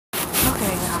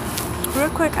real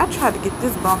quick. I tried to get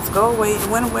this bump to go away. It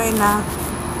went away now.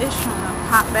 It's trying to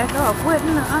pop back up. What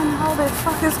in the unholy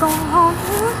fuck is going on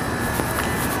here?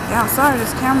 Yeah, I'm sorry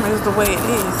this camera is the way it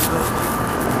is, but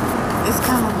it's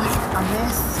kind of like a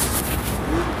mess.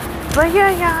 But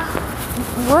yeah, y'all.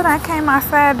 When I came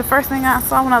outside, the first thing I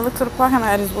saw when I looked to the parking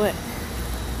lot is what?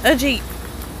 A Jeep.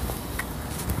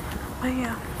 But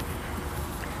yeah.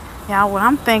 Y'all, what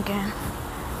I'm thinking,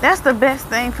 that's the best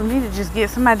thing for me to just get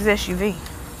somebody's SUV.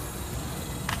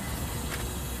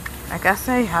 Like I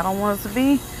say, I don't want it to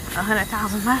be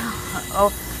 100,000 miles.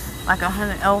 Or like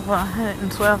over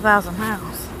 112,000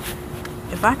 miles.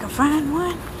 If I can find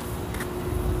one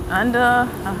under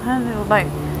 100, like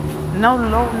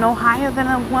no higher than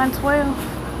a 112,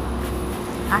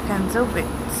 I can do it.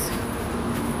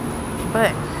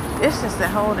 But it's just the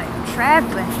whole damn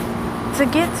traveling to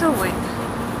get to it.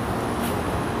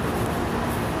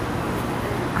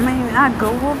 I mean, I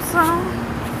googled some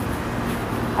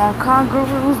on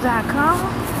cargurus.com,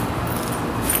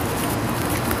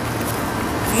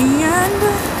 and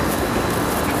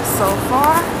so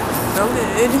far so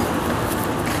good.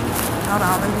 Hold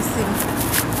on, let me see.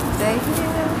 They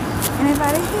here?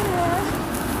 Anybody here?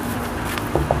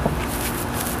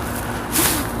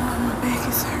 Oh, my back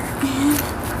is hurting.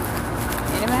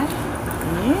 Anybody?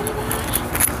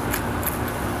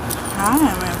 I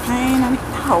am in pain.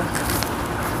 No.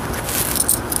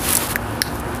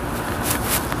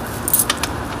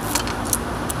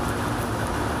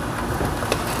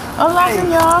 Hola,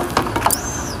 señor.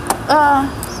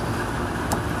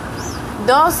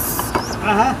 Dos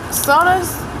sodas.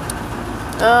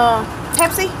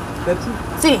 Pepsi? Pepsi?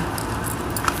 Sí.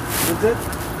 That's it?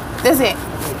 That's it.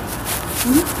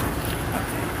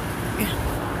 Okay. Yeah.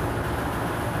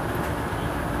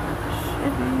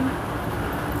 Should be.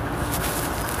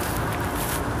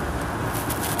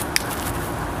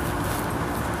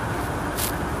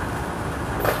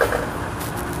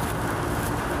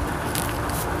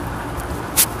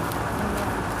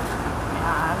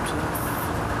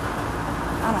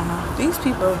 I don't know. These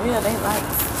people over here, they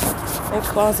lights. Their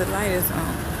closet light is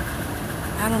on.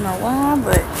 I don't know why,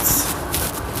 but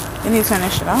you need to turn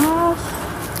that shit off.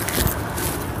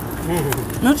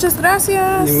 Muchas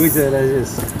gracias. Muchas gracias.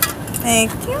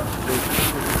 Thank you.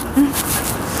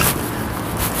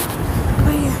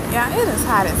 But yeah, it is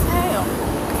hot as hell.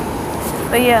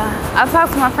 But yeah, I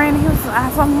talked to my friend in Houston.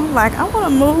 I told him, like, I want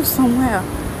to move somewhere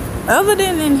other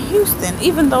than in Houston,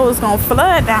 even though it's gonna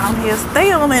flood down here,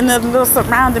 still in the little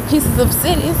surrounding pieces of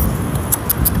cities.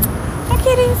 Hi,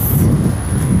 kitties.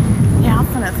 Yeah, I'm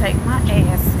gonna take my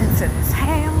ass into this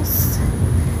house.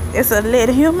 It's a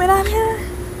little humid out here,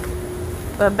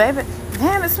 but baby,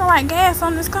 damn, it smells like gas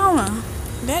on this corner.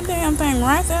 That damn thing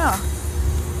right there.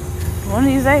 One of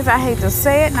these days, I hate to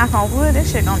say it, knock on wood,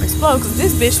 this shit gonna explode, because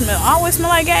this bitch always smell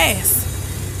like gas.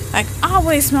 Like,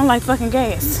 always smell like fucking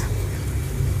gas.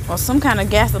 Or some kind of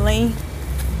gasoline.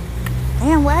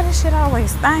 Damn, why does shit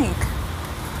always stink?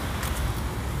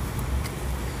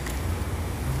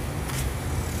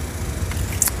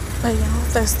 But y'all,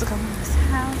 thanks for coming to this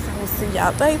house. I will see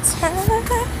y'all later.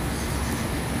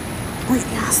 Wait,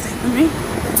 y'all stay with me.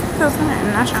 Cause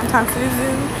I'm not trying to talk to this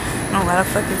dude. No, why the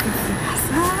fuck is this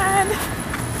outside?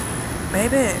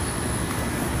 Baby.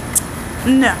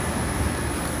 No.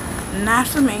 Not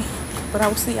for me. But I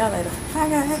will see y'all later. Bye,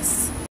 guys.